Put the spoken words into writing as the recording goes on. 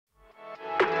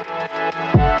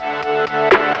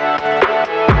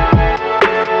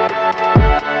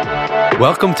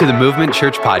Welcome to the Movement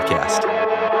Church Podcast.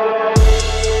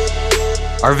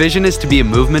 Our vision is to be a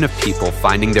movement of people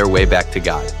finding their way back to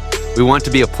God. We want to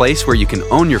be a place where you can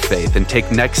own your faith and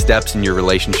take next steps in your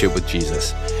relationship with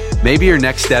Jesus. Maybe your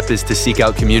next step is to seek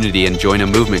out community and join a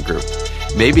movement group.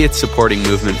 Maybe it's supporting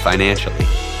movement financially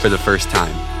for the first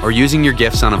time, or using your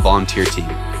gifts on a volunteer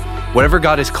team. Whatever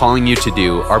God is calling you to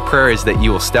do, our prayer is that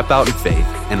you will step out in faith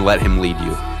and let Him lead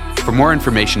you. For more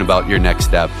information about your next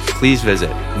step, please visit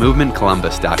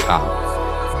movementcolumbus.com.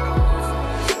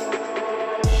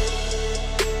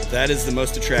 That is the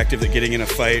most attractive that getting in a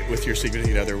fight with your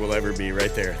significant other will ever be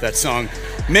right there. That song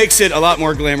makes it a lot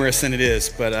more glamorous than it is,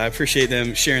 but I appreciate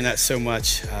them sharing that so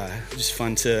much. Just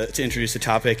fun to introduce the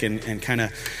topic and kind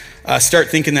of start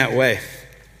thinking that way.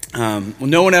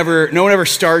 No one ever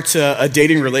starts a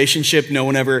dating relationship. No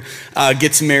one ever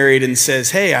gets married and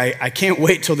says, "Hey, I can't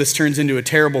wait till this turns into a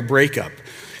terrible breakup."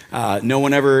 No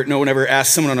one ever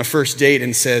asks someone on a first date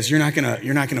and says, "You're not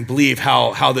gonna believe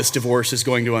how this divorce is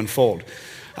going to unfold."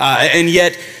 And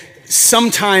yet,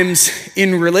 sometimes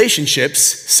in relationships,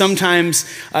 sometimes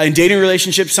in dating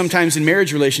relationships, sometimes in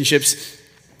marriage relationships,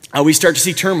 we start to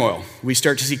see turmoil. We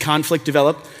start to see conflict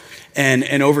develop,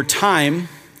 and over time,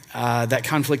 that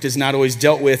conflict is not always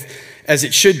dealt with as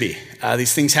it should be.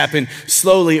 These things happen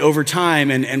slowly over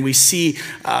time, and we see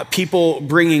people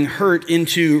bringing hurt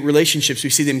into relationships. We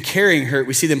see them carrying hurt.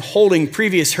 We see them holding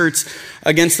previous hurts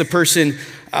against the person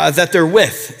that they're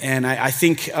with. And I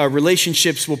think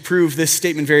relationships will prove this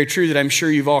statement very true that I'm sure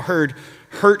you've all heard: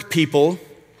 hurt people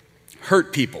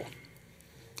hurt people.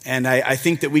 And I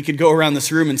think that we could go around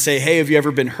this room and say, "Hey, have you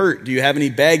ever been hurt? Do you have any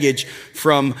baggage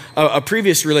from a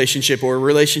previous relationship or a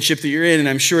relationship that you're in?" And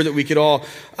I'm sure that we could all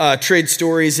trade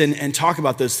stories and talk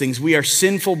about those things. We are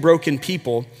sinful, broken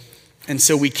people, and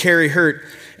so we carry hurt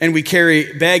and we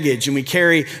carry baggage and we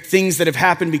carry things that have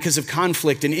happened because of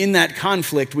conflict. And in that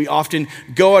conflict, we often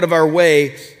go out of our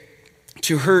way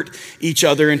to hurt each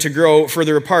other and to grow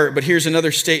further apart. But here's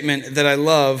another statement that I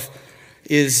love,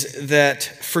 is that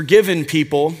forgiven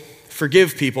people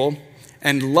forgive people,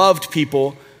 and loved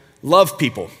people love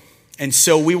people. And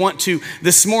so we want to,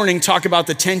 this morning, talk about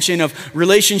the tension of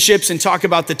relationships and talk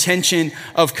about the tension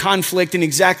of conflict and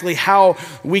exactly how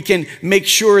we can make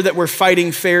sure that we're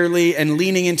fighting fairly and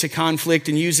leaning into conflict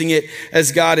and using it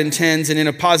as God intends and in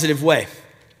a positive way.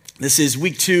 This is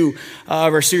week 2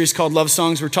 of our series called Love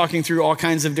Songs. We're talking through all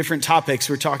kinds of different topics.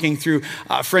 We're talking through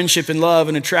friendship and love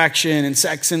and attraction and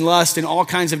sex and lust and all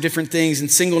kinds of different things,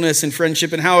 and singleness and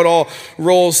friendship and how it all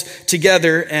rolls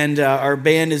together. And our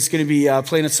band is going to be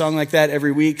playing a song like that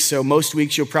every week. So most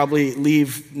weeks you'll probably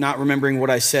leave not remembering what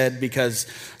I said because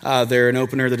they're an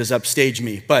opener that has upstaged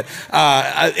me. But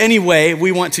anyway,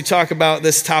 we want to talk about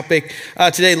this topic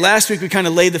today. Last week we kind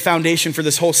of laid the foundation for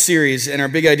this whole series, and our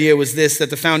big idea was this: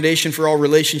 that the foundation for all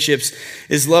relationships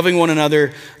is loving one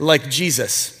another like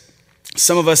Jesus.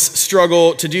 Some of us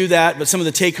struggle to do that, but some of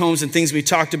the take-homes and things we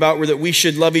talked about were that we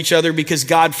should love each other because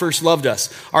God first loved us.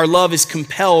 Our love is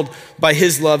compelled by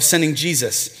His love, sending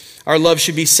Jesus. Our love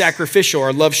should be sacrificial.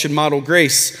 Our love should model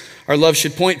grace. Our love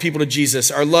should point people to Jesus.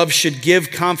 Our love should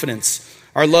give confidence.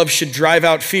 Our love should drive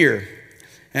out fear.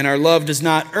 And our love does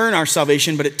not earn our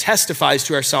salvation, but it testifies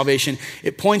to our salvation.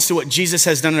 It points to what Jesus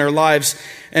has done in our lives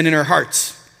and in our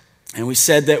hearts. And we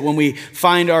said that when we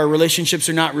find our relationships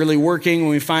are not really working,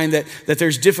 when we find that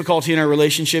there's difficulty in our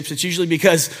relationships, it's usually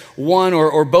because one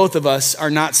or both of us are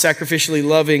not sacrificially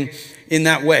loving in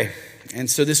that way. And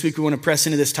so this week we want to press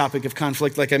into this topic of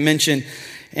conflict, like I mentioned.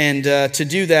 And to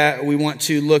do that, we want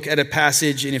to look at a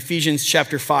passage in Ephesians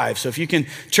chapter 5. So if you can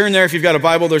turn there, if you've got a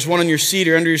Bible, there's one on your seat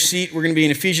or under your seat. We're going to be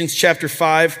in Ephesians chapter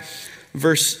 5,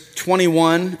 verse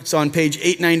 21. It's on page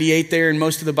 898 there in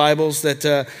most of the Bibles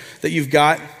that you've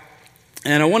got.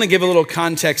 And I want to give a little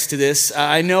context to this.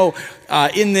 I know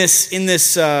in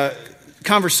this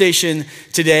conversation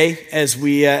today, as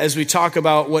we talk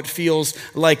about what feels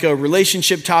like a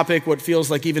relationship topic, what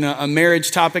feels like even a marriage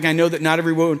topic, I know that not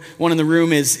everyone in the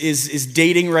room is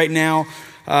dating right now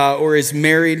or is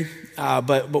married,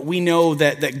 but we know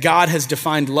that God has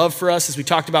defined love for us, as we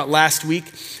talked about last week.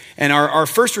 And our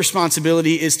first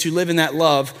responsibility is to live in that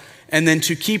love, and then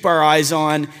to keep our eyes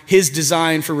on His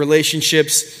design for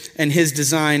relationships and His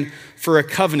design for a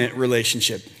covenant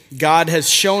relationship. God has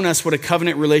shown us what a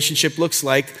covenant relationship looks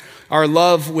like. Our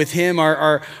love with Him,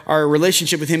 our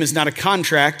relationship with Him is not a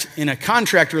contract. In a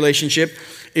contract relationship,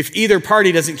 if either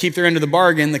party doesn't keep their end of the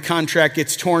bargain, the contract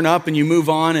gets torn up and you move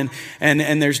on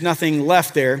and there's nothing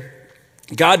left there.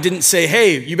 God didn't say,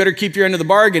 "Hey, you better keep your end of the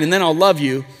bargain and then I'll love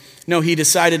you." No, He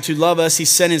decided to love us. He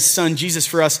sent His Son Jesus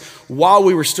for us while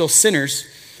we were still sinners.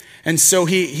 And so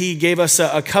he gave us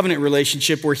a covenant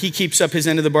relationship where he keeps up his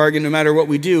end of the bargain no matter what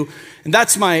we do. And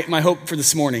that's my hope for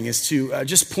this morning, is to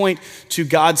just point to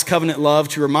God's covenant love,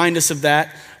 to remind us of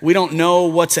that. We don't know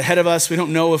what's ahead of us. We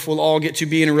don't know if we'll all get to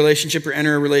be in a relationship or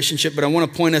enter a relationship, but I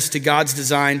want to point us to God's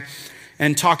design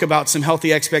and talk about some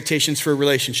healthy expectations for a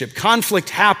relationship. Conflict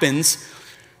happens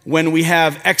when we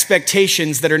have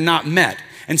expectations that are not met.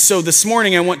 And so this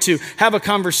morning I want to have a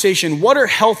conversation. What are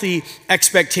healthy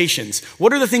expectations?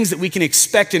 What are the things that we can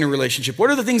expect in a relationship? What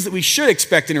are the things that we should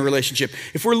expect in a relationship?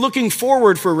 If we're looking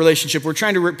forward for a relationship, we're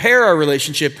trying to repair our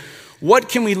relationship, what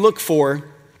can we look for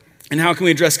and how can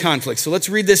we address conflict? So let's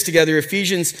read this together.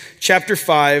 Ephesians chapter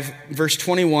 5, verse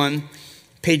 21,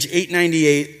 page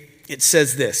 898. It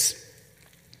says this: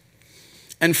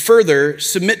 "And further,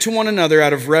 submit to one another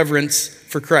out of reverence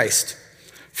for Christ.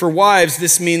 For wives,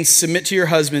 this means submit to your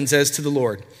husbands as to the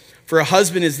Lord. For a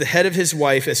husband is the head of his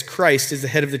wife, as Christ is the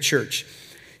head of the church.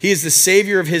 He is the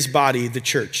Savior of his body, the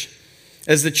church.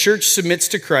 As the church submits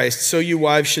to Christ, so you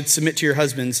wives should submit to your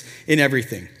husbands in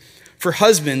everything. For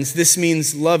husbands, this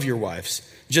means love your wives,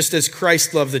 just as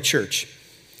Christ loved the church.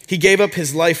 He gave up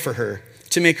his life for her,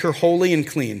 to make her holy and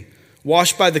clean,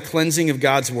 washed by the cleansing of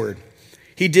God's word.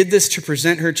 He did this to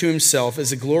present her to himself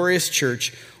as a glorious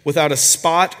church, without a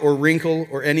spot or wrinkle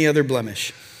or any other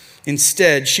blemish.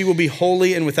 Instead, she will be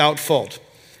holy and without fault.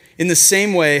 In the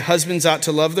same way, husbands ought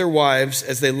to love their wives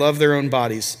as they love their own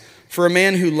bodies. For a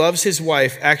man who loves his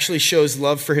wife actually shows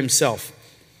love for himself.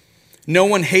 No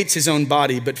one hates his own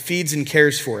body, but feeds and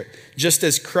cares for it, just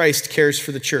as Christ cares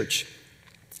for the church.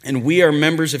 And we are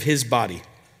members of his body.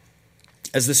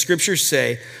 As the scriptures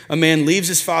say, a man leaves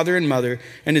his father and mother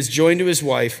and is joined to his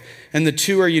wife, and the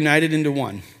two are united into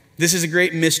one. This is a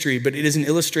great mystery, but it is an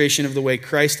illustration of the way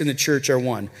Christ and the church are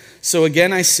one. So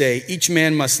again I say, each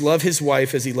man must love his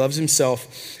wife as he loves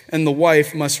himself, and the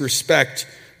wife must respect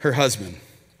her husband."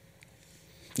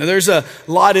 Now there's a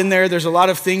lot in there. There's a lot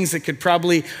of things that could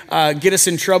probably get us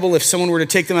in trouble if someone were to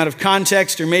take them out of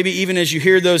context, or maybe even as you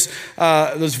hear those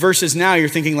verses now, you're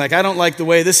thinking like, I don't like the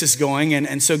way this is going.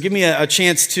 And so give me a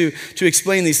chance to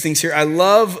explain these things here. I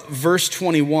love verse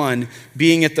 21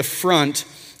 being at the front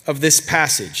of this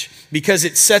passage, because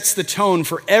it sets the tone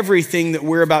for everything that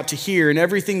we're about to hear and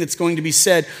everything that's going to be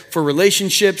said for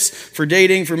relationships, for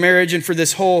dating, for marriage, and for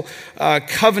this whole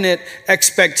covenant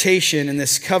expectation and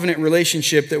this covenant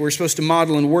relationship that we're supposed to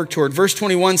model and work toward. Verse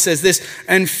 21 says this: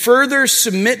 "And further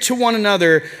submit to one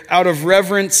another out of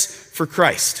reverence for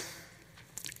Christ."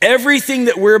 Everything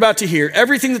that we're about to hear,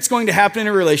 everything that's going to happen in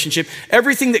a relationship,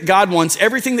 everything that God wants,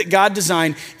 everything that God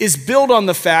designed is built on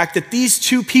the fact that these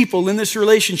two people in this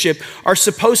relationship are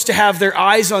supposed to have their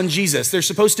eyes on Jesus. They're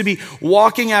supposed to be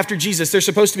walking after Jesus. They're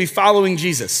supposed to be following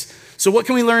Jesus. So what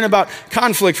can we learn about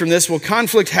conflict from this? Well,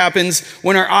 conflict happens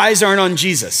when our eyes aren't on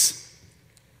Jesus.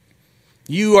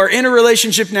 You are in a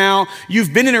relationship now.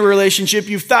 You've been in a relationship.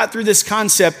 You've thought through this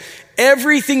concept.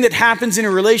 Everything that happens in a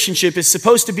relationship is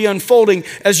supposed to be unfolding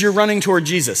as you're running toward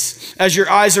Jesus, as your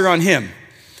eyes are on him.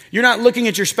 You're not looking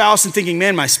at your spouse and thinking,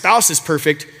 man, my spouse is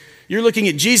perfect. You're looking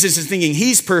at Jesus and thinking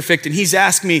he's perfect, and he's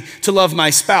asked me to love my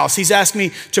spouse. He's asked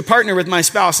me to partner with my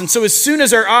spouse. And so as soon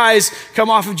as our eyes come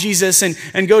off of Jesus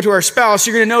and go to our spouse,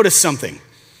 you're going to notice something.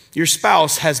 Your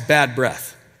spouse has bad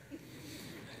breath.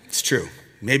 It's true.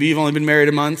 Maybe you've only been married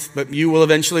a month, but you will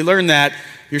eventually learn that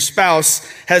your spouse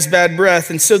has bad breath.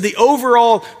 And so the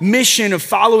overall mission of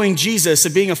following Jesus,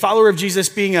 of being a follower of Jesus,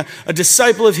 being a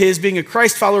disciple of his, being a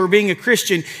Christ follower, being a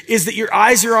Christian, is that your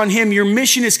eyes are on him, your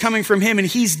mission is coming from him, and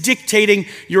he's dictating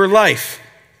your life.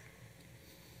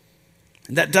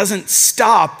 And that doesn't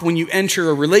stop when you enter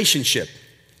a relationship.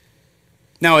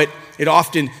 Now, it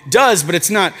often does, but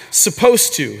it's not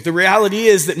supposed to. The reality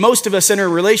is that most of us enter a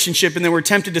relationship and then we're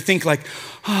tempted to think like,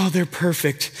 oh, they're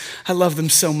perfect. I love them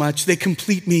so much. They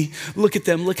complete me. Look at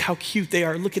them. Look how cute they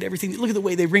are. Look at everything. Look at the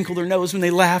way they wrinkle their nose when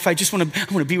they laugh. I want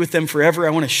to be with them forever.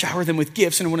 I want to shower them with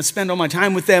gifts and I want to spend all my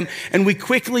time with them. And we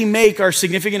quickly make our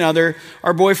significant other,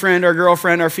 our boyfriend, our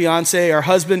girlfriend, our fiance, our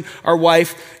husband, our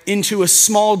wife, into a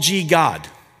small g God.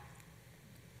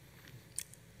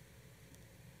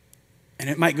 And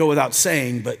it might go without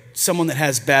saying, but someone that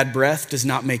has bad breath does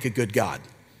not make a good God.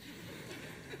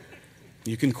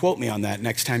 You can quote me on that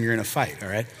next time you're in a fight, all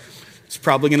right? It's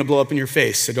probably going to blow up in your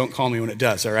face, so don't call me when it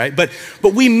does, all right? But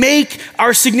we make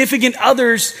our significant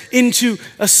others into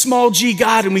a small g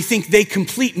God, and we think they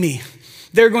complete me.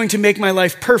 They're going to make my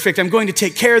life perfect. I'm going to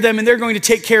take care of them, and they're going to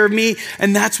take care of me.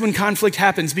 And that's when conflict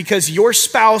happens, because your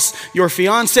spouse, your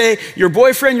fiance, your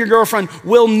boyfriend, your girlfriend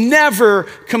will never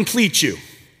complete you.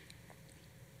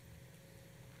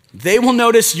 They will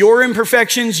notice your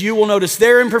imperfections. You will notice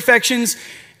their imperfections.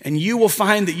 and you will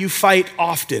find that you fight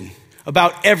often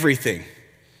about everything.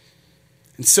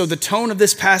 And so the tone of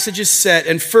this passage is set,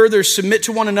 and further, submit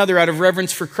to one another out of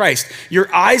reverence for Christ.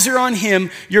 Your eyes are on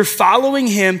him, you're following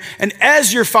him, and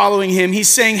as you're following him, he's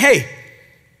saying, hey,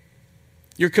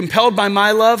 you're compelled by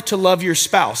my love to love your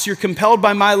spouse. You're compelled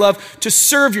by my love to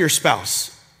serve your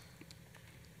spouse.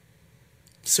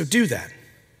 So do that.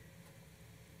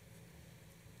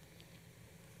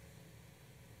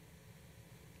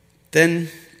 Then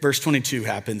verse 22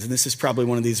 happens, and this is probably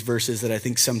one of these verses that I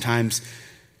think sometimes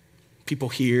people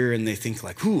hear and they think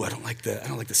like, ooh, I don't like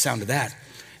the sound of that.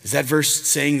 Is that verse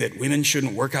saying that women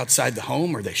shouldn't work outside the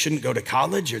home, or they shouldn't go to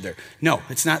college, No,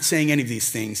 it's not saying any of these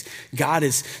things. God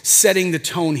is setting the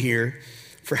tone here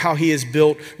for how he has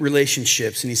built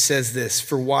relationships. And he says this,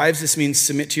 for wives, this means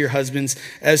submit to your husbands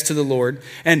as to the Lord.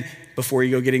 And before you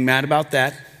go getting mad about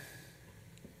that,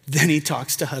 then he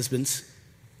talks to husbands.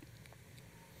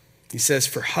 He says,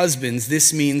 for husbands,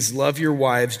 this means love your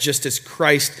wives just as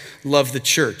Christ loved the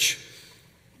church.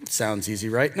 Sounds easy,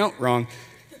 right? No, wrong.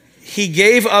 He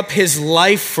gave up his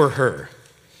life for her.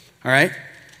 All right?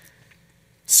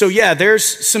 So yeah, there's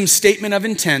some statement of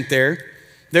intent there.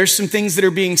 There's some things that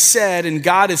are being said, and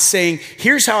God is saying,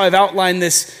 here's how I've outlined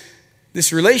this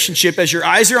relationship. As your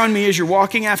eyes are on me, as you're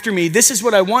walking after me, this is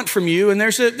what I want from you. And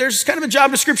there's kind of a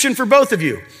job description for both of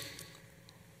you.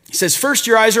 He says, first,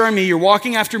 your eyes are on me, you're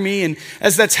walking after me, and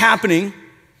as that's happening,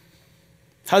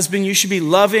 husband, you should be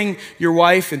loving your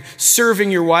wife and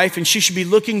serving your wife, and she should be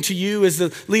looking to you as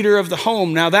the leader of the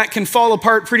home. Now, that can fall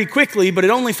apart pretty quickly, but it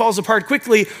only falls apart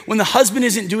quickly when the husband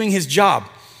isn't doing his job.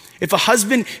 If a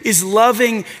husband is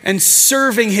loving and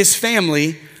serving his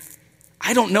family,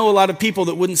 I don't know a lot of people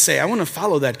that wouldn't say, I want to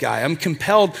follow that guy. I'm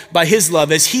compelled by his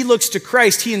love. As he looks to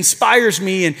Christ, he inspires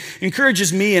me and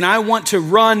encourages me, and I want to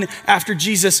run after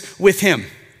Jesus with him.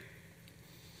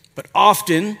 But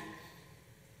often,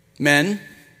 men,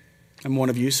 I'm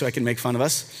one of you, so I can make fun of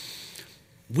us,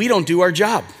 we don't do our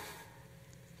job.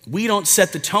 We don't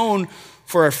set the tone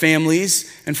for our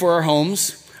families and for our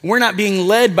homes. We're not being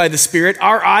led by the Spirit.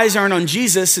 Our eyes aren't on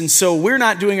Jesus, and so we're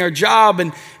not doing our job,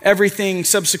 and everything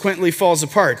subsequently falls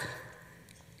apart.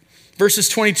 Verses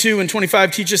 22 and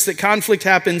 25 teach us that conflict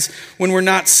happens when we're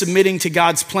not submitting to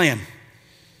God's plan.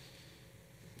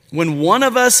 When one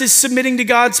of us is submitting to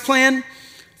God's plan, it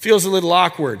feels a little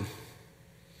awkward.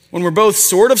 When we're both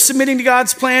sort of submitting to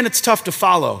God's plan, it's tough to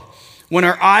follow. When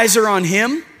our eyes are on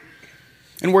him,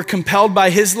 and we're compelled by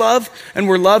his love, and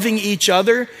we're loving each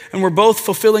other, and we're both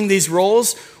fulfilling these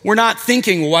roles, we're not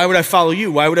thinking, well, why would I follow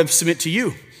you? Why would I submit to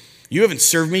you? You haven't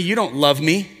served me. You don't love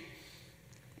me.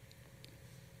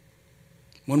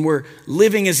 When we're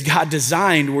living as God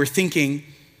designed, we're thinking,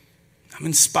 I'm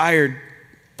inspired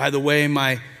by the way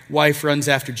my wife runs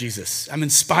after Jesus. I'm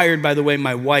inspired by the way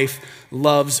my wife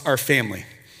loves our family.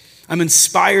 I'm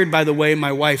inspired by the way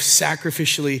my wife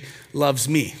sacrificially loves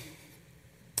me.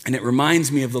 And it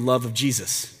reminds me of the love of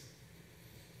Jesus.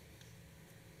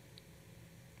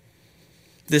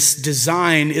 This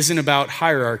design isn't about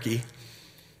hierarchy,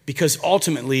 because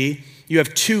ultimately you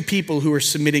have two people who are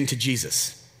submitting to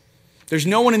Jesus. There's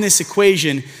no one in this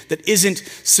equation that isn't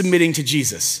submitting to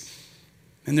Jesus.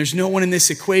 And there's no one in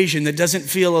this equation that doesn't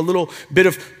feel a little bit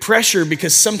of pressure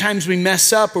because sometimes we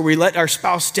mess up or we let our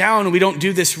spouse down and we don't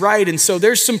do this right. And so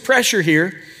there's some pressure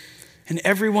here. And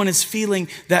everyone is feeling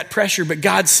that pressure. But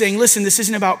God's saying, listen, this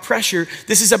isn't about pressure.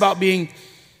 This is about being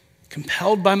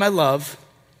compelled by my love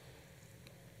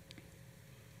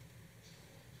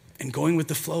and going with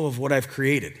the flow of what I've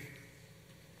created.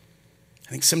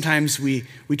 I think sometimes we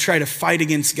try to fight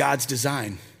against God's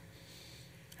design.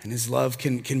 And his love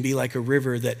can be like a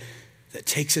river that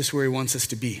takes us where he wants us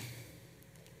to be.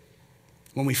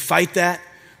 When we fight that,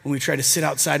 when we try to sit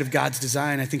outside of God's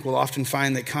design, I think we'll often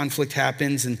find that conflict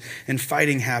happens and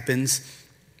fighting happens.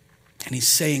 And he's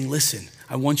saying, listen,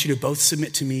 I want you to both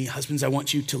submit to me. Husbands, I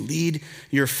want you to lead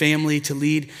your family, to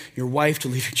lead your wife, to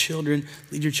lead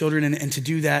your children, and to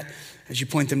do that as you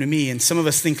point them to me. And some of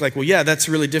us think like, well, yeah, that's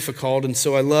really difficult. And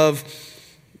so I love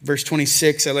verse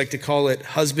 26. I like to call it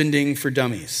Husbanding for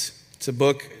Dummies. It's a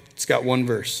book. It's got one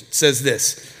verse. It says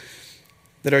this,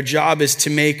 that our job is to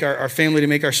make our family, to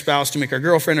make our spouse, to make our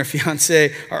girlfriend, our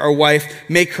fiance, our wife,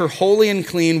 make her holy and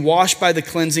clean, washed by the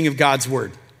cleansing of God's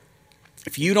word.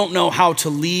 If you don't know how to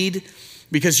lead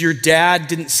because your dad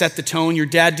didn't set the tone, your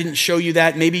dad didn't show you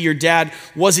that, maybe your dad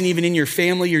wasn't even in your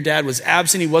family, your dad was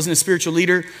absent, he wasn't a spiritual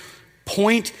leader,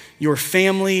 point your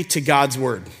family to God's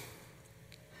word.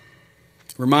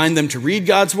 Remind them to read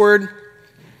God's word,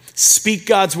 speak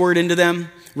God's word into them,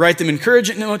 write them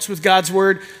encouragement notes with God's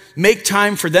word, make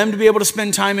time for them to be able to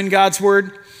spend time in God's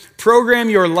word, program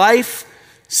your life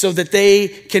so that they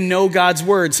can know God's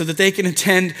word, so that they can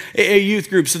attend a youth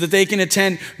group, so that they can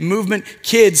attend Movement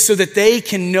Kids, so that they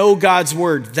can know God's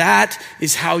word. That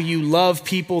is how you love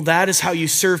people. That is how you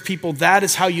serve people. That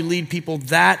is how you lead people.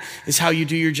 That is how you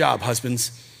do your job,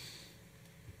 husbands.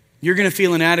 You're going to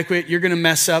feel inadequate. You're going to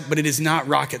mess up, but it is not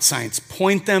rocket science.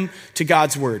 Point them to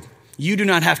God's word. You do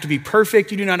not have to be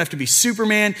perfect. You do not have to be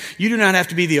Superman. You do not have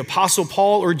to be the Apostle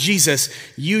Paul or Jesus.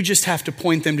 You just have to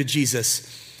point them to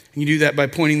Jesus. And you do that by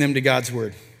pointing them to God's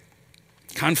word.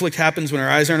 Conflict happens when our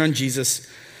eyes aren't on Jesus,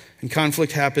 and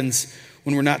conflict happens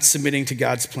when we're not submitting to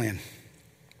God's plan.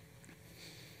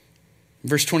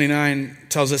 Verse 29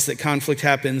 tells us that conflict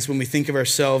happens when we think of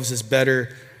ourselves as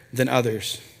better than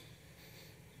others.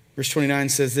 Verse 29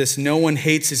 says this, "No one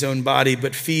hates his own body,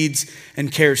 but feeds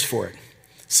and cares for it."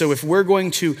 So if we're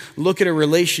going to look at a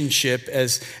relationship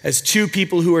as two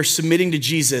people who are submitting to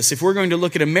Jesus, if we're going to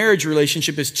look at a marriage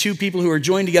relationship as two people who are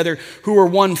joined together, who are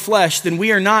one flesh, then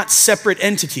we are not separate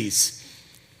entities.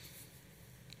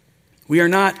 We are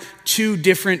not two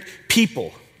different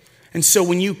people. And so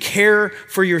when you care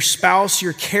for your spouse,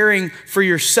 you're caring for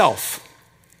yourself.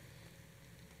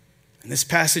 And this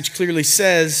passage clearly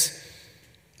says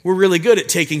we're really good at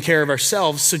taking care of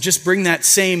ourselves, so just bring that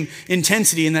same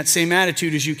intensity and that same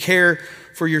attitude as you care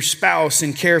for your spouse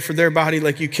and care for their body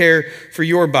like you care for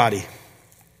your body.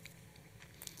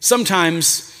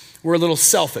 Sometimes we're a little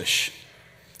selfish.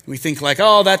 We think like,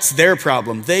 oh, that's their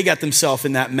problem. They got themselves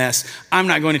in that mess. I'm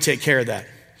not going to take care of that.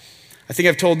 I think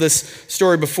I've told this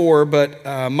story before, but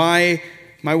my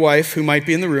wife, who might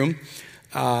be in the room,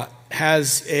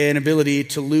 has an ability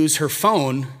to lose her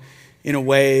phone in a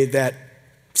way that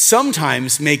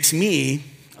sometimes makes me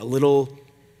a little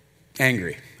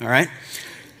angry, all right?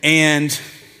 And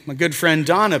my good friend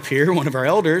Don up here, one of our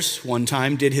elders, one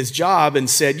time did his job and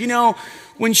said, you know,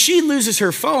 when she loses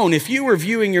her phone, if you were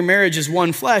viewing your marriage as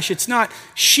one flesh, it's not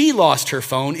she lost her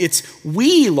phone, it's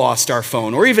we lost our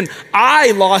phone, or even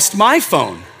I lost my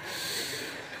phone.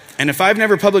 And if I've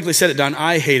never publicly said it, Don,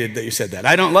 I hated that you said that.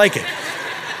 I don't like it.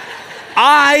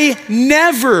 I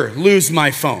never lose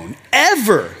my phone,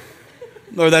 ever.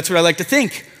 Or that's what I like to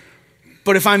think.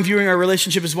 But if I'm viewing our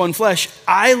relationship as one flesh,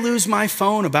 I lose my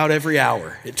phone about every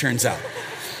hour, it turns out.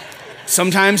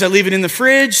 Sometimes I leave it in the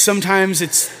fridge. Sometimes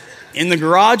it's in the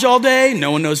garage all day.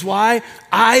 No one knows why.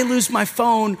 I lose my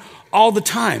phone all the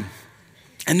time.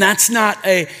 And that's not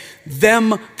a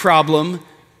them problem.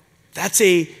 That's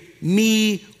a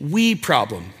me, we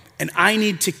problem. And I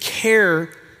need to care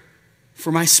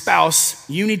for my spouse.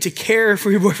 You need to care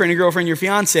for your boyfriend, your girlfriend, your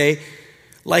fiance,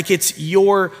 like it's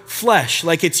your flesh,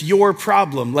 like it's your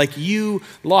problem, like you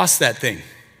lost that thing.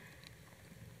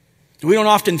 We don't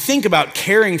often think about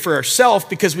caring for ourselves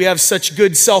because we have such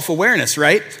good self-awareness,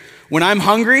 right? When I'm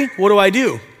hungry, what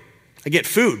do? I get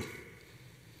food.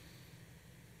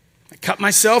 I cut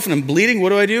myself and I'm bleeding, what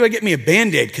do? I get me a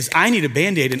Band-Aid because I need a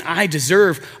Band-Aid and I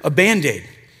deserve a Band-Aid.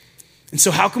 And so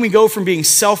how can we go from being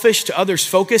selfish to others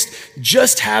focused?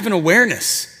 Just have an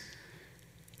awareness.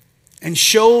 And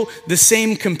show the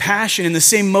same compassion and the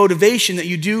same motivation that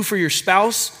you do for your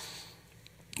spouse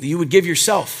that you would give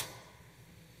yourself.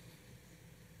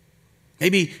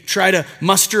 Maybe try to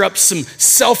muster up some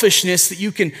selfishness that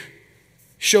you can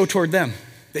show toward them,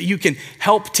 that you can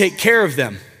help take care of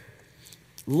them.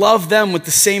 Love them with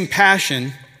the same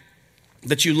passion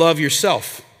that you love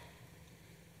yourself.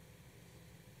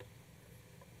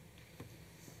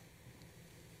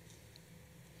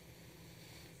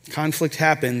 Conflict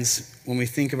happens when we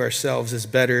think of ourselves as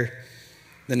better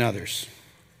than others.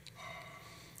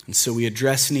 And so we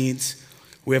address needs,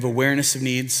 we have awareness of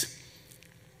needs,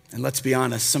 and let's be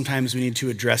honest, sometimes we need to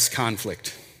address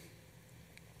conflict.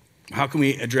 How can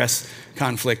we address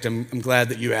conflict? I'm glad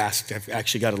that you asked. I've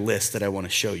actually got a list that I want to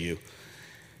show you.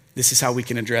 This is how we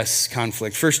can address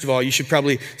conflict. First of all, you should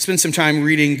probably spend some time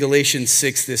reading Galatians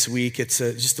 6 this week. It's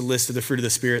just a list of the fruit of the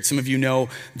Spirit. Some of you know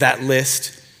that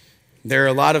list. There are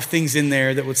a lot of things in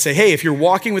there that would say, hey, if you're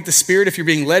walking with the Spirit, if you're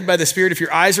being led by the Spirit, if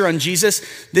your eyes are on Jesus,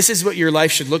 this is what your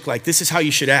life should look like. This is how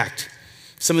you should act.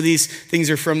 Some of these things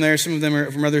are from there. Some of them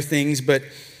are from other things. But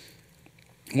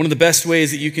one of the best ways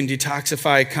that you can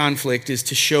detoxify conflict is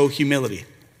to show humility.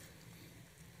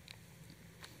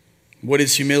 What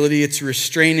is humility? It's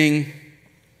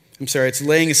it's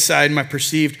laying aside my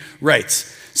perceived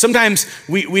rights. Sometimes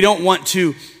we don't want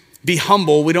to be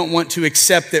humble. We don't want to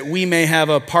accept that we may have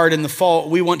a part in the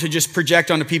fault. We want to just project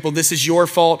onto people, this is your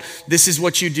fault. This is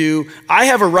what you do. I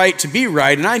have a right to be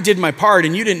right, and I did my part,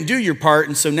 and you didn't do your part,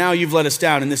 and so now you've let us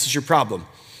down, and this is your problem.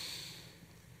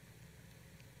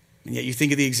 And yet you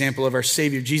think of the example of our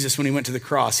Savior Jesus when he went to the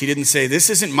cross. He didn't say, this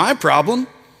isn't my problem.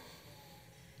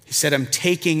 He said, I'm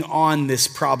taking on this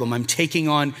problem. I'm taking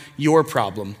on your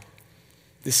problem.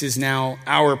 This is now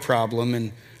our problem,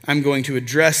 and I'm going to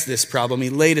address this problem. He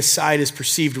laid aside his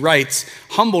perceived rights,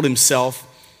 humbled himself,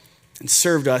 and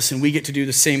served us, and we get to do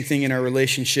the same thing in our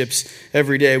relationships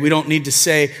every day. We don't need to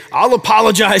say, I'll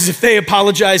apologize if they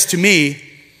apologize to me,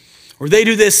 or they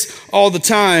do this all the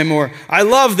time, or I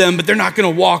love them, but they're not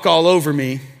going to walk all over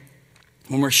me.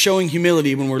 When we're showing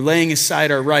humility, when we're laying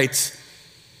aside our rights,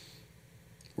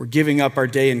 we're giving up our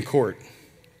day in court.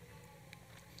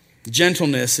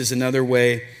 Gentleness is another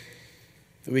way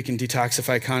that we can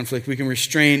detoxify conflict. We can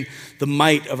restrain the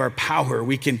might of our power.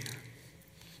 We can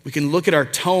look at our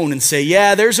tone and say,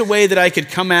 yeah, there's a way that I could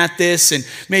come at this and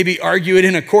maybe argue it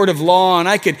in a court of law, and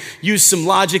I could use some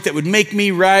logic that would make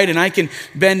me right, and I can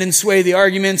bend and sway the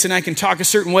arguments, and I can talk a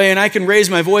certain way, and I can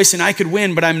raise my voice, and I could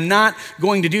win, but I'm not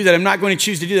going to do that. I'm not going to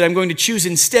choose to do that. I'm going to choose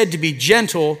instead to be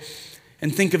gentle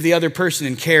and think of the other person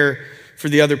and care for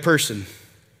the other person.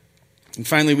 And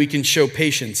finally, we can show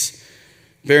patience,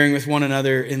 bearing with one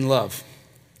another in love.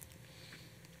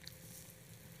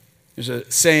 There's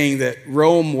a saying that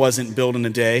Rome wasn't built in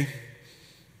a day.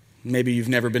 Maybe you've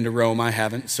never been to Rome, I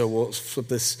haven't, so we'll flip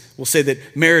this. We'll say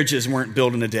that marriages weren't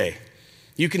built in a day.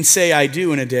 You can say I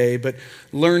do in a day, but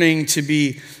learning to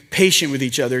be patient with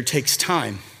each other takes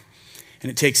time, and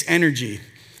it takes energy,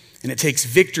 and it takes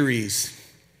victories,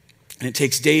 and it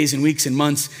takes days and weeks and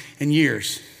months and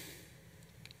years.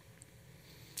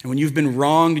 And when you've been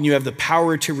wronged and you have the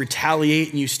power to retaliate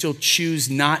and you still choose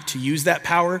not to use that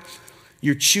power,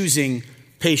 you're choosing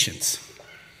patience,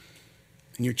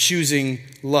 and you're choosing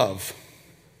love.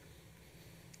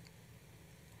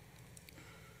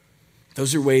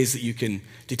 Those are ways that you can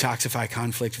detoxify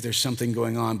conflict if there's something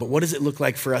going on. But what does it look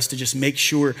like for us to just make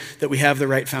sure that we have the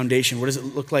right foundation? What does it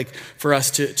look like for us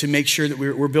to make sure that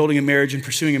we're building a marriage and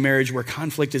pursuing a marriage where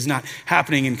conflict is not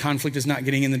happening and conflict is not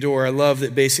getting in the door? I love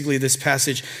that basically this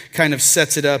passage kind of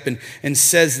sets it up and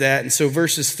says that. And so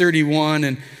verses 31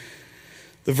 and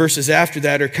the verses after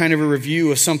that are kind of a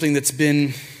review of something that's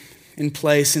been in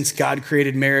play since God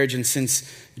created marriage and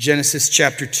since Genesis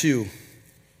chapter 2.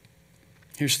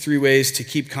 Here's 3 ways to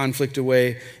keep conflict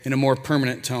away in a more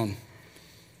permanent tone.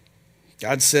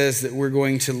 God says that we're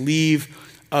going to leave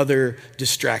other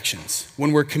distractions.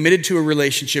 When we're committed to a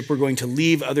relationship, we're going to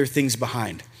leave other things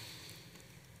behind.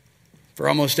 For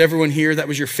almost everyone here, that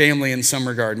was your family in some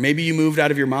regard. Maybe you moved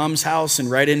out of your mom's house and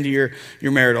right into your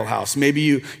marital house. Maybe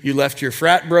you left your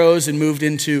frat bros and moved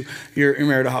into your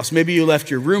marital house. Maybe you left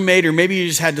your roommate, or maybe you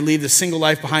just had to leave the single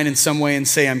life behind in some way and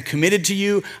say, I'm committed to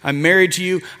you, I'm married to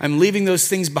you, I'm leaving those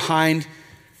things behind,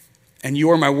 and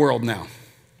you're my world now.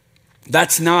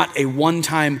 That's not a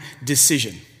one-time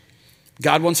decision.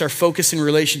 God wants our focus in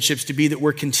relationships to be that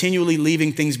we're continually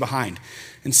leaving things behind.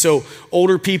 And so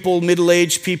older people,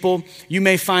 middle-aged people, you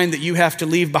may find that you have to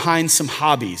leave behind some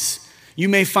hobbies. You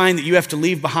may find that you have to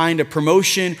leave behind a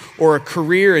promotion or a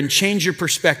career and change your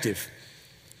perspective.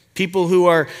 People who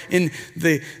are in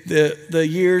the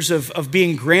years of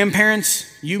being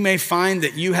grandparents, you may find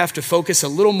that you have to focus a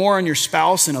little more on your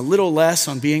spouse and a little less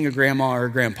on being a grandma or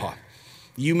a grandpa.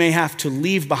 You may have to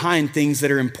leave behind things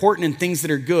that are important and things that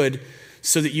are good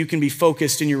so that you can be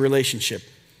focused in your relationship.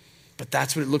 But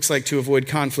that's what it looks like to avoid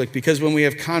conflict, because when we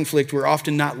have conflict, we're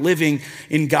often not living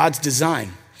in God's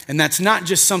design. And that's not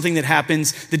just something that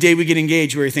happens the day we get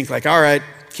engaged where you think like, all right,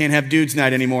 can't have dudes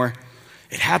night anymore.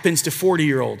 It happens to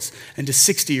 40-year-olds and to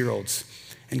 60-year-olds.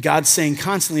 And God's saying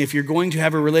constantly, if you're going to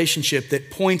have a relationship that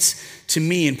points to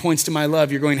me and points to my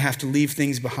love, you're going to have to leave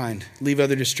things behind, leave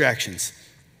other distractions.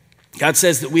 God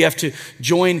says that we have to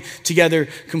join together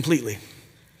completely.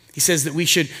 He says that we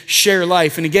should share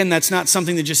life. And again, that's not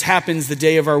something that just happens the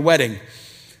day of our wedding.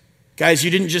 Guys,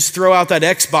 you didn't just throw out that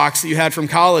Xbox that you had from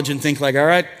college and think like, all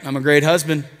right, I'm a great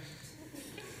husband.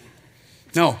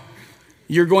 No,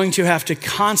 you're going to have to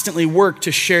constantly work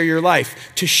to share your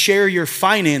life, to share your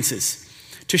finances,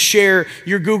 to share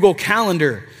your Google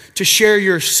Calendar, to share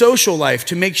your social life,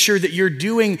 to make sure that you're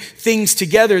doing things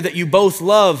together that you both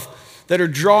love, that are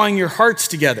drawing your hearts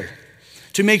together.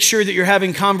 To make sure that you're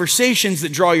having conversations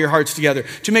that draw your hearts together,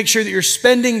 to make sure that you're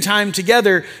spending time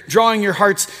together, drawing your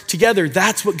hearts together.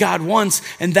 That's what God wants,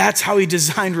 and that's how he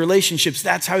designed relationships.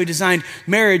 That's how he designed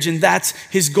marriage, and that's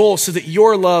his goal, so that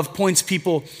your love points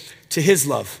people to his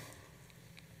love.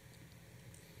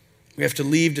 We have to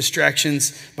leave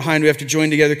distractions behind. We have to join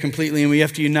together completely, and we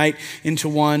have to unite into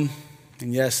one.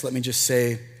 And yes, let me just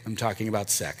say, I'm talking about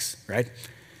sex, right?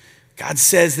 God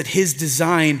says that his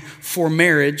design for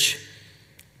marriage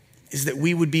is that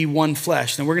we would be one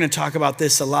flesh. And we're going to talk about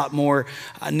this a lot more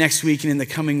next week and in the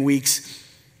coming weeks.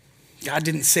 God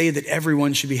didn't say that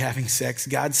everyone should be having sex.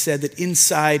 God said that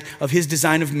inside of his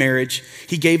design of marriage,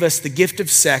 he gave us the gift of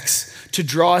sex to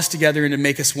draw us together and to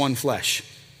make us one flesh,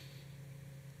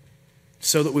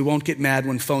 so that we won't get mad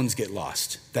when phones get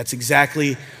lost. That's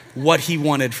exactly what he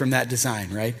wanted from that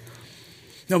design, right?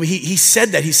 No, but he said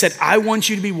that. He said, I want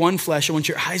you to be one flesh. I want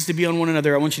your eyes to be on one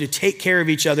another. I want you to take care of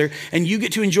each other. And you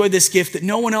get to enjoy this gift that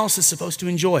no one else is supposed to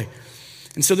enjoy.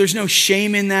 And so there's no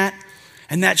shame in that.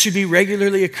 And that should be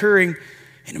regularly occurring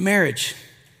in a marriage.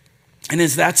 And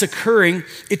as that's occurring,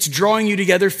 it's drawing you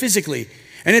together physically.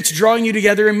 And it's drawing you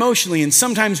together emotionally. And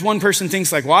sometimes one person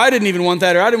thinks like, well, I didn't even want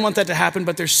that, or I didn't want that to happen.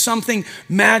 But there's something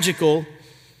magical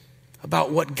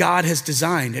about what God has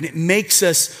designed. And it makes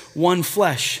us one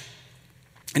flesh.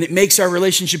 And it makes our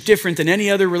relationship different than any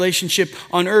other relationship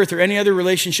on earth or any other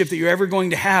relationship that you're ever going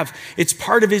to have. It's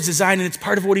part of his design and it's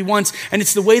part of what he wants. And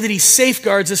it's the way that he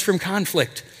safeguards us from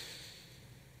conflict.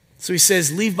 So he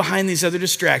says, leave behind these other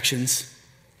distractions.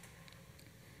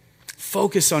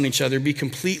 Focus on each other. Be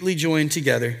completely joined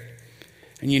together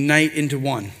and unite into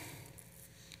one.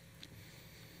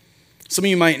 Some of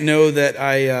you might know that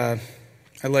I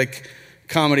like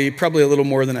comedy probably a little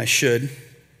more than I should.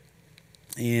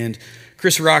 And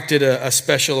Chris Rock did a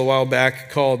special a while back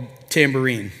called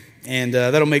Tambourine. And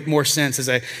that'll make more sense as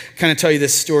I kind of tell you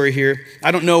this story here.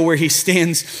 I don't know where he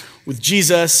stands with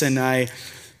Jesus, and I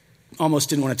almost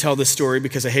didn't want to tell this story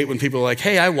because I hate when people are like,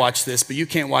 hey, I watched this, but you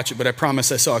can't watch it, but I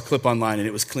promise I saw a clip online and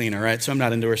it was clean, all right? So I'm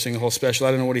not endorsing the whole special. I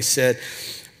don't know what he said.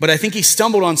 But I think he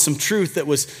stumbled on some truth that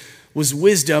was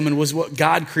wisdom and was what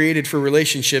God created for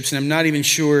relationships, and I'm not even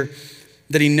sure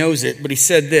that he knows it, but he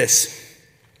said this.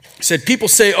 He said, people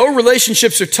say, oh,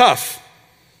 relationships are tough.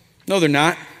 No, they're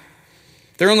not.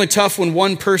 They're only tough when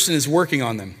one person is working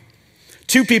on them.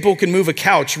 Two people can move a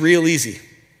couch real easy.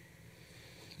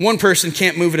 One person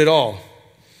can't move it at all.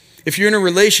 If you're in a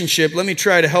relationship, let me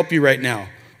try to help you right now.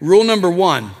 Rule number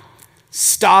 1,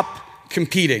 stop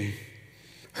competing.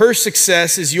 Her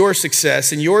success is your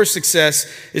success, and your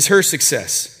success is her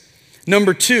success.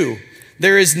 Number 2,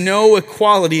 there is no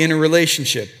equality in a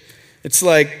relationship. It's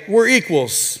like, we're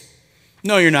equals.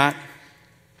 No, you're not.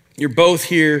 You're both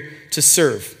here to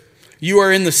serve. You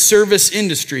are in the service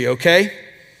industry, okay?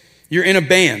 You're in a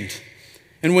band.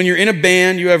 And when you're in a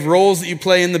band, you have roles that you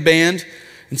play in the band.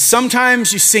 And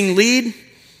sometimes you sing lead,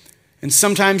 and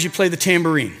sometimes you play the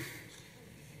tambourine.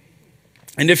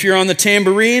 And if you're on the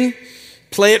tambourine,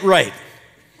 play it right.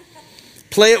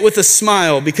 Play it with a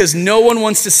smile, because no one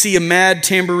wants to see a mad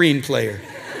tambourine player.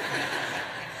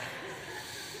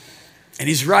 And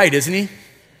he's right, isn't he?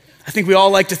 I think we all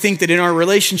like to think that in our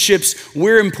relationships,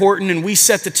 we're important and we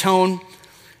set the tone.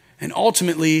 And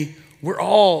ultimately, we're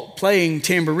all playing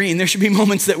tambourine. There should be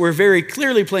moments that we're very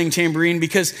clearly playing tambourine,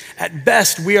 because at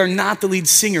best, we are not the lead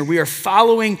singer. We are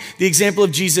following the example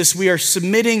of Jesus. We are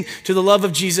submitting to the love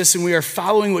of Jesus, and we are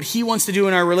following what he wants to do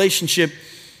in our relationship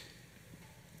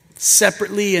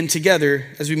separately and together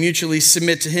as we mutually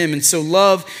submit to him. And so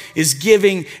love is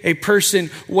giving a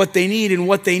person what they need, and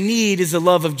what they need is the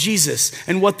love of Jesus.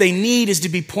 And what they need is to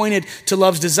be pointed to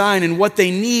love's design, and what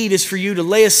they need is for you to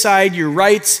lay aside your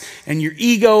rights and your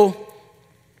ego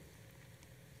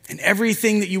and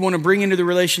everything that you want to bring into the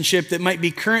relationship that might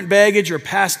be current baggage or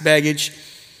past baggage.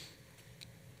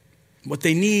 What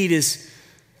they need is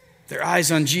their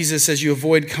eyes on Jesus as you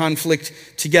avoid conflict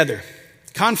together.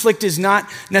 Conflict is not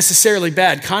necessarily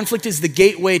bad. Conflict is the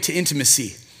gateway to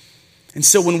intimacy. And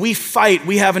so when we fight,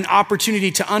 we have an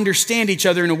opportunity to understand each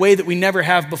other in a way that we never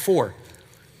have before.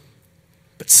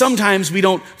 But sometimes we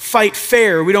don't fight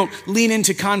fair. We don't lean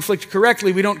into conflict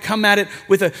correctly. We don't come at it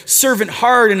with a servant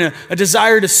heart and a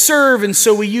desire to serve. And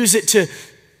so we use it to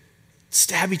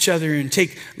stab each other and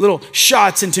take little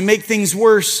shots and to make things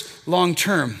worse long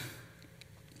term.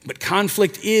 But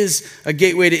conflict is a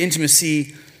gateway to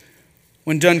intimacy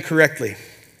when done correctly.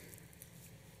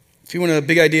 If you want a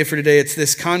big idea for today, it's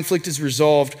this: conflict is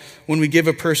resolved when we give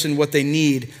a person what they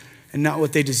need and not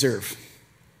what they deserve.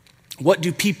 What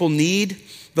do people need?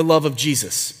 The love of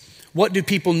Jesus. What do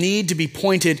people need to be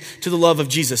pointed to the love of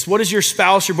Jesus? What does your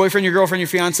spouse, your boyfriend, your girlfriend, your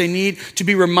fiance need to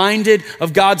be reminded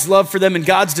of God's love for them and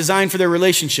God's design for their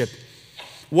relationship?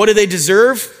 What do they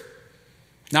deserve?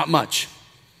 Not much.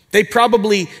 They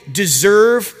probably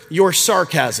deserve your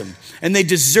sarcasm, and they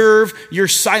deserve your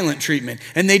silent treatment,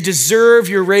 and they deserve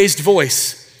your raised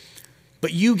voice.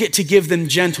 But you get to give them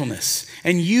gentleness,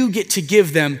 and you get to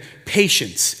give them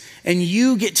patience, and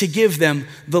you get to give them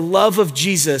the love of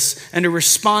Jesus and a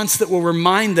response that will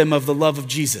remind them of the love of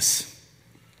Jesus.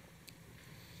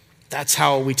 That's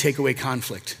how we take away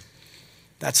conflict.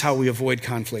 That's how we avoid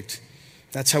conflict.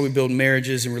 That's how we build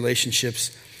marriages and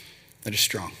relationships that are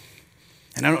strong.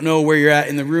 And I don't know where you're at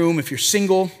in the room, if you're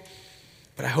single,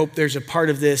 but I hope there's a part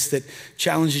of this that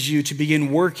challenges you to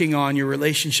begin working on your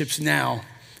relationships now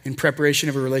in preparation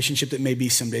of a relationship that may be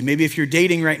someday. Maybe if you're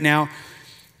dating right now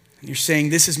and you're saying,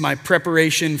 this is my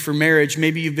preparation for marriage,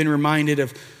 maybe you've been reminded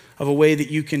of a way that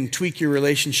you can tweak your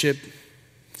relationship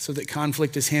so that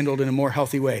conflict is handled in a more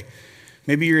healthy way.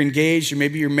 Maybe you're engaged, or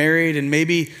maybe you're married, and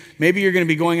maybe you're going to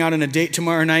be going out on a date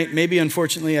tomorrow night. Maybe,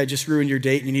 unfortunately, I just ruined your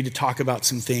date and you need to talk about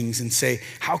some things and say,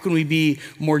 how can we be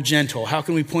more gentle? How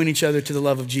can we point each other to the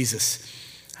love of Jesus?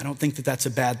 I don't think that that's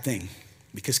a bad thing,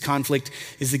 because conflict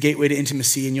is the gateway to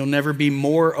intimacy, and you'll never be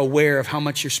more aware of how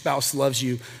much your spouse loves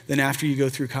you than after you go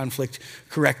through conflict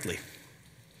correctly.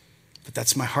 But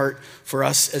that's my heart for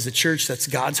us as a church. That's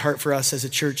God's heart for us as a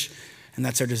church, and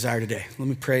that's our desire today. Let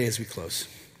me pray as we close.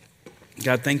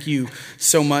 God, thank you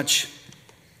so much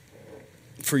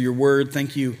for your word.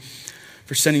 Thank you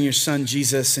for sending your son,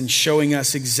 Jesus, and showing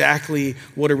us exactly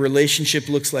what a relationship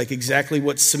looks like, exactly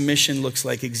what submission looks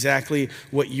like, exactly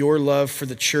what your love for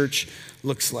the church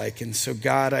looks like. And so,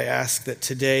 God, I ask that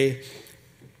today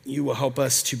you will help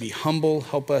us to be humble,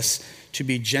 help us to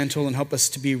be gentle, and help us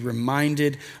to be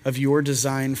reminded of your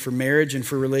design for marriage and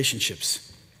for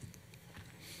relationships.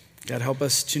 God, help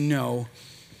us to know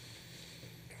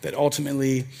that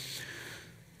ultimately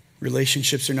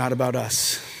relationships are not about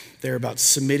us. They're about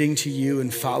submitting to you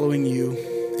and following you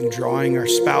and drawing our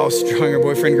spouse, drawing our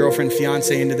boyfriend, girlfriend,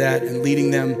 fiance into that, and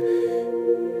leading them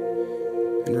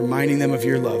and reminding them of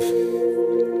your love.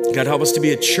 God, help us to be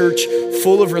a church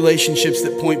full of relationships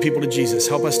that point people to Jesus.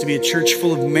 Help us to be a church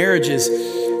full of marriages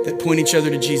that point each other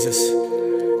to Jesus.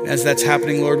 And as that's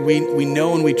happening, Lord, we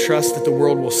know and we trust that the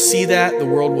world will see that, the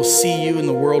world will see you, and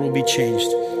the world will be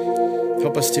changed.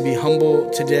 Help us to be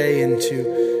humble today and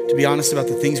to be honest about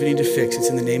the things we need to fix. It's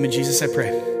in the name of Jesus I pray.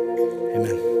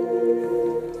 Amen.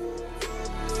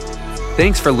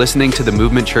 Thanks for listening to the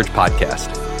Movement Church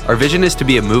podcast. Our vision is to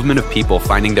be a movement of people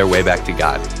finding their way back to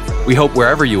God. We hope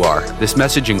wherever you are, this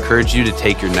message encouraged you to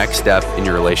take your next step in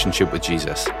your relationship with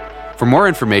Jesus. For more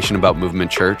information about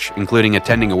Movement Church, including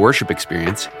attending a worship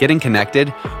experience, getting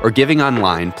connected, or giving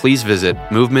online, please visit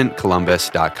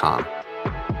movementcolumbus.com.